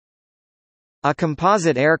A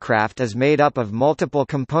composite aircraft is made up of multiple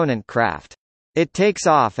component craft. It takes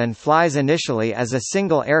off and flies initially as a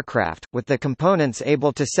single aircraft, with the components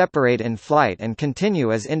able to separate in flight and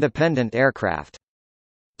continue as independent aircraft.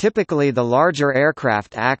 Typically the larger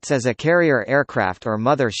aircraft acts as a carrier aircraft or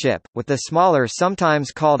mother ship, with the smaller sometimes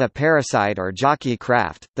called a parasite or jockey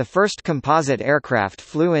craft. The first composite aircraft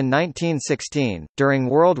flew in 1916, during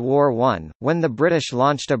World War I, when the British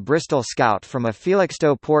launched a Bristol Scout from a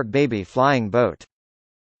Felixstowe Port Baby flying boat.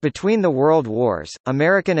 Between the World Wars,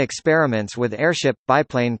 American experiments with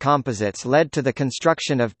airship-biplane composites led to the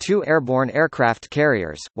construction of 2 airborne aircraft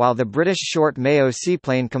carriers, while the British short Mayo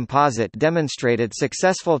seaplane composite demonstrated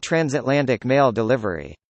successful transatlantic mail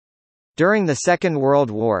delivery. During the Second World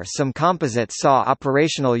War some composites saw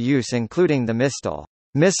operational use including the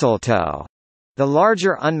mistletoe. The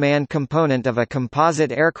larger unmanned component of a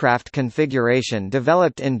composite aircraft configuration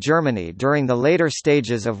developed in Germany during the later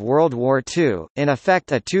stages of World War II, in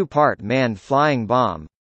effect a 2-part manned flying bomb.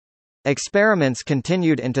 Experiments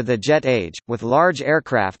continued into the jet age, with large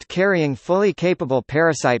aircraft carrying fully capable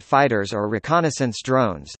parasite fighters or reconnaissance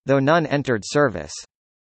drones, though none entered service.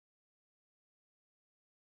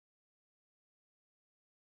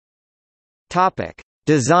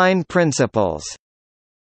 Design principles.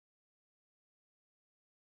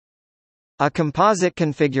 A composite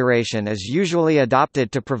configuration is usually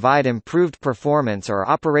adopted to provide improved performance or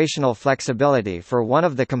operational flexibility for one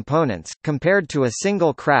of the components, compared to a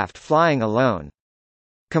single craft flying alone.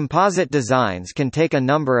 Composite designs can take a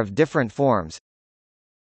number of different forms.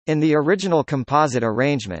 In the original composite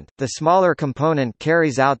arrangement, the smaller component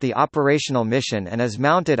carries out the operational mission and is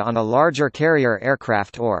mounted on a larger carrier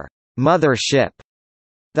aircraft or mother ship.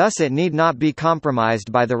 Thus it need not be compromised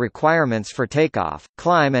by the requirements for takeoff,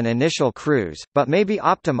 climb and initial cruise, but may be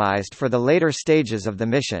optimized for the later stages of the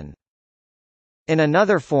mission. In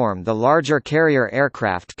another form, the larger carrier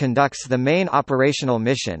aircraft conducts the main operational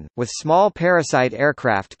mission, with small parasite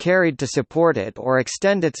aircraft carried to support it or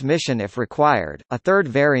extend its mission if required. A third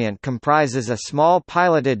variant comprises a small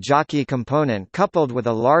piloted jockey component coupled with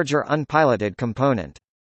a larger unpiloted component.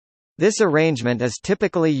 This arrangement is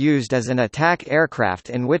typically used as an attack aircraft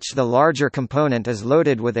in which the larger component is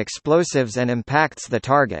loaded with explosives and impacts the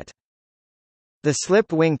target. The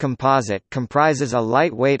slip wing composite comprises a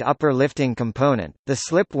lightweight upper lifting component, the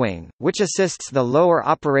slip wing, which assists the lower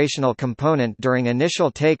operational component during initial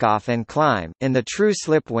takeoff and climb. In the true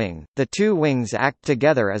slip wing, the 2 wings act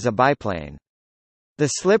together as a biplane. The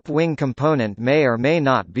slip wing component may or may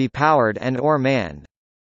not be powered and/or manned.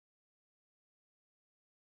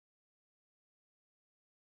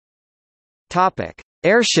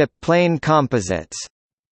 Airship-plane composites.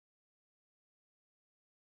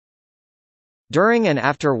 During and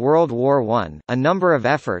after World War I, a number of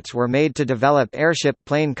efforts were made to develop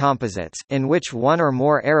airship-plane composites, in which one or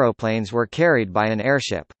more aeroplanes were carried by an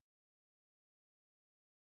airship.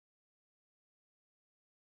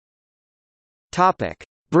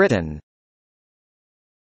 Britain.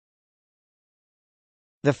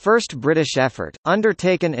 The first British effort,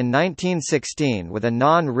 undertaken in 1916 with a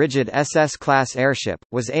non-rigid SS-class airship,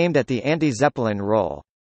 was aimed at the anti-Zeppelin role.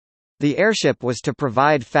 The airship was to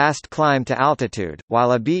provide fast climb to altitude,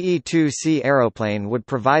 while a BE-2C aeroplane would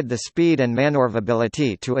provide the speed and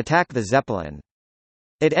maneuverability to attack the Zeppelin.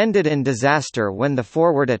 It ended in disaster when the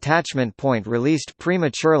forward attachment point released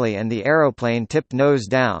prematurely and the aeroplane tipped nose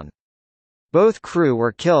down. Both crew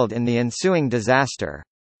were killed in the ensuing disaster.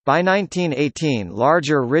 By 1918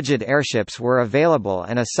 larger rigid airships were available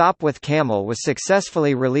and a Sopwith Camel was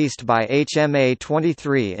successfully released by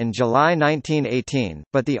HMA-23 in July 1918,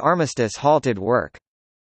 but the armistice halted work.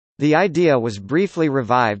 The idea was briefly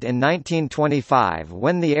revived in 1925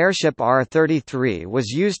 when the Airship R-33 was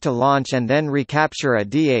used to launch and then recapture a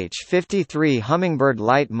DH-53 Hummingbird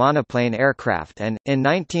light monoplane aircraft and, in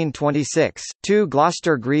 1926, 2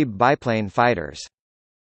 Gloster Grebe biplane fighters.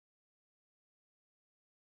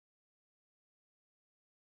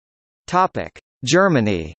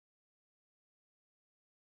 Germany.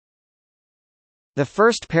 The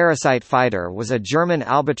first parasite fighter was a German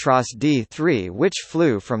Albatros D-3 which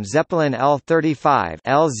flew from Zeppelin L-35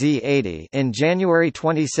 (LZ-80) in January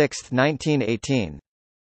 26, 1918.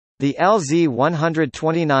 The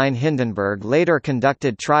LZ-129 Hindenburg later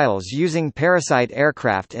conducted trials using parasite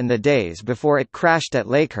aircraft in the days before it crashed at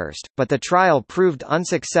Lakehurst, but the trial proved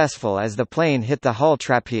unsuccessful as the plane hit the hull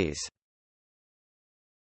trapeze.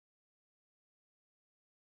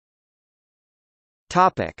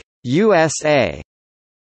 USA.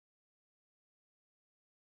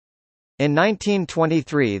 In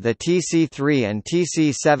 1923 the TC-3 and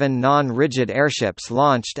TC-7 non-rigid airships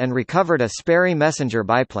launched and recovered a Sperry Messenger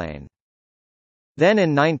biplane. Then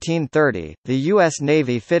in 1930, the U.S.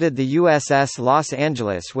 Navy fitted the USS Los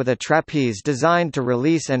Angeles with a trapeze designed to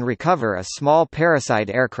release and recover a small parasite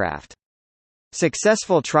aircraft.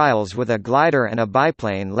 Successful trials with a glider and a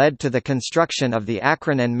biplane led to the construction of the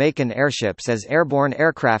Akron and Macon airships as airborne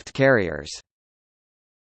aircraft carriers.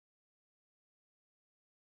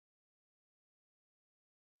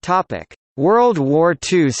 World War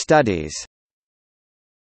II studies.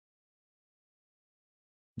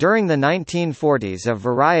 During the 1940s, a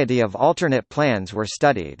variety of alternate plans were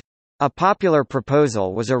studied. A popular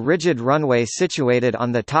proposal was a rigid runway situated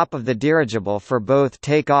on the top of the dirigible for both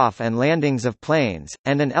take-off and landings of planes,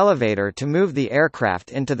 and an elevator to move the aircraft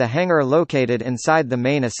into the hangar located inside the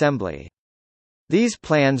main assembly. These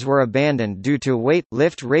plans were abandoned due to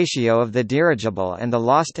weight-lift ratio of the dirigible and the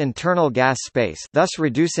lost internal gas space, thus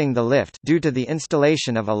reducing the lift due to the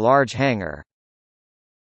installation of a large hangar.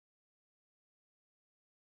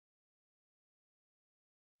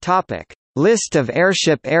 Topic: List of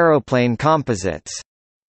airship-aeroplane composites.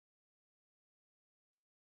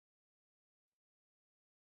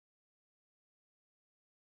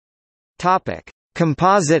 Topic: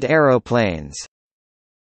 Composite aeroplanes.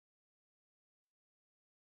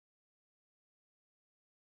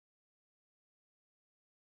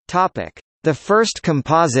 Topic: The first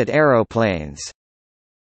composite aeroplanes.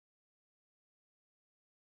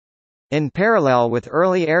 In parallel with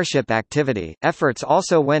early airship activity, efforts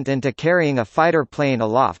also went into carrying a fighter plane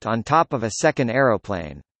aloft on top of a second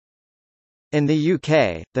aeroplane. In the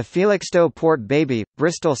UK, the Felixstowe Port Baby,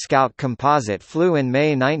 Bristol Scout composite flew in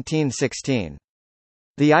May 1916.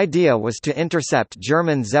 The idea was to intercept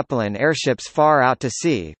German Zeppelin airships far out to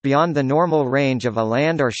sea, beyond the normal range of a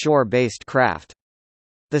land or shore-based craft.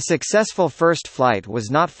 The successful first flight was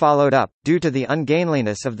not followed up, due to the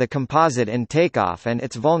ungainliness of the composite in takeoff and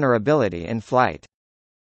its vulnerability in flight.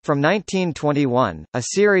 From 1921, a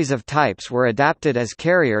series of types were adapted as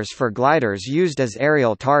carriers for gliders used as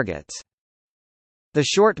aerial targets. The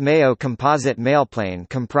short Mayo composite mailplane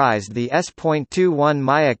comprised the S.21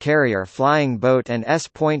 Maya carrier flying boat and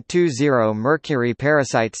S.20 Mercury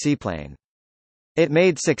parasite seaplane. It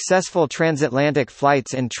made successful transatlantic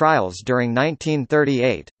flights in trials during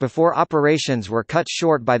 1938, before operations were cut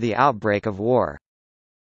short by the outbreak of war.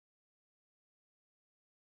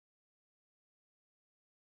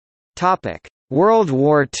 World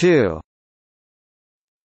War II.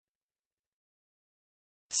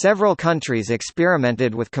 Several countries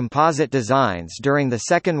experimented with composite designs during the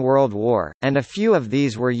Second World War, and a few of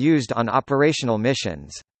these were used on operational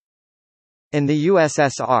missions. In the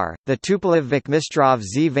USSR, the Tupolev-Vikmistrov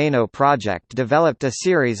Z-Vano project developed a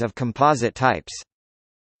series of composite types.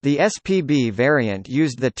 The SPB variant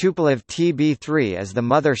used the Tupolev TB3 as the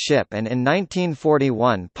mother ship, and in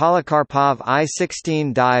 1941 Polikarpov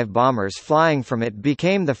I-16 dive bombers flying from it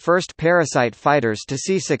became the first parasite fighters to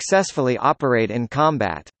see successfully operate in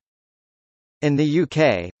combat. In the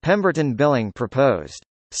UK, Pemberton Billing proposed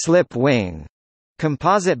slip-wing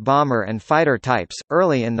composite bomber and fighter types,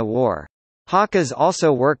 early in the war. Hawkes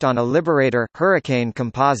also worked on a Liberator Hurricane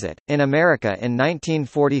composite. In America in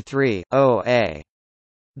 1943, O.A.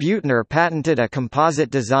 Buettner patented a composite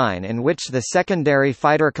design in which the secondary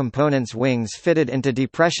fighter component's wings fitted into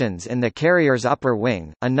depressions in the carrier's upper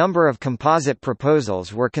wing. A number of composite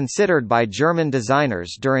proposals were considered by German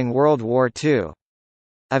designers during World War II.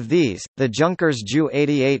 Of these, the Junkers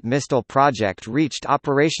Ju-88 Mistel project reached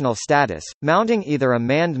operational status, mounting either a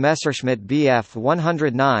manned Messerschmitt Bf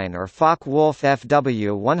 109 or Focke-Wulf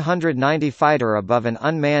Fw 190 fighter above an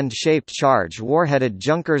unmanned shaped charge warheaded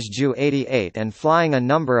Junkers Ju-88 and flying a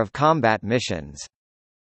number of combat missions.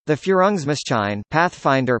 The Führungsmaschine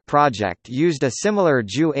Pathfinder project used a similar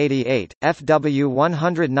Ju-88,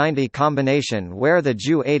 Fw-190 combination where the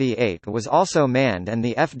Ju-88 was also manned and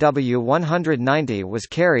the Fw-190 was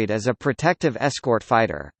carried as a protective escort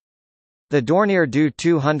fighter. The Dornier Du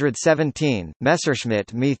 217,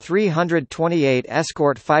 Messerschmitt Me 328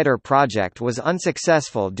 escort fighter project was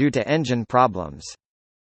unsuccessful due to engine problems.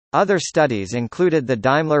 Other studies included the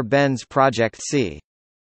Daimler-Benz Project C.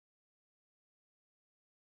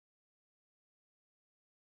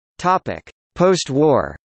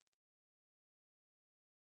 Post-war.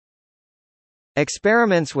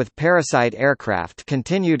 Experiments with parasite aircraft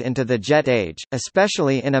continued into the jet age,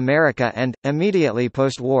 especially in America and, immediately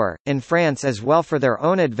post-war, in France as well for their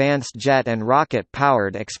own advanced jet and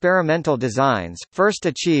rocket-powered experimental designs, first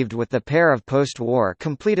achieved with the pair of post-war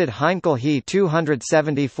completed Heinkel He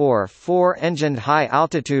 274 four-engined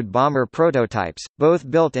high-altitude bomber prototypes, both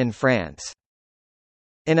built in France.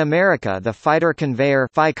 In America, the fighter conveyor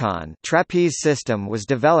trapeze system was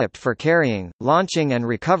developed for carrying, launching and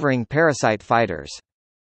recovering parasite fighters.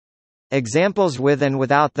 Examples with and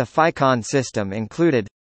without the FICON system included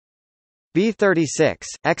B-36,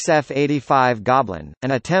 XF-85 Goblin,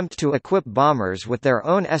 an attempt to equip bombers with their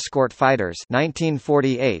own escort fighters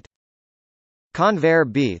 1948. Convair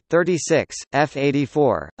B-36,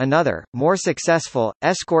 F-84, another, more successful,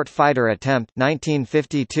 escort fighter attempt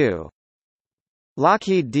 1952.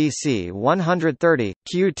 Lockheed DC-130,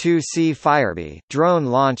 Q-2C Firebee, drone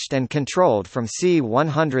launched and controlled from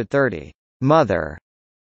C-130 Mother.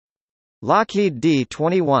 Lockheed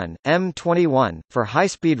D-21, M-21, for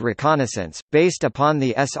high-speed reconnaissance, based upon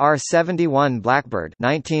the SR-71 Blackbird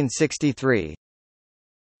 1963.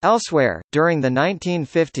 Elsewhere, during the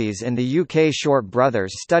 1950s in the UK, Short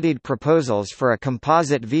Brothers studied proposals for a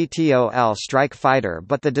composite VTOL strike fighter,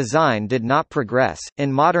 but the design did not progress.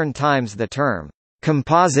 In modern times, the term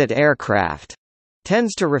composite aircraft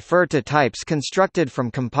tends to refer to types constructed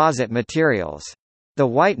from composite materials. The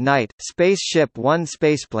White Knight, Spaceship-1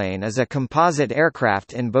 spaceplane is a composite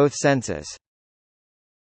aircraft in both senses.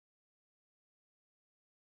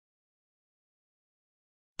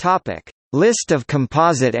 Topic: List of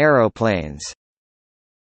composite aeroplanes.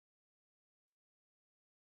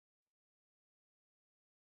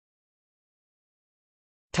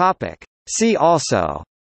 Topic: See also.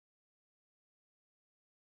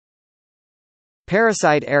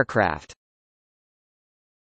 Parasite aircraft.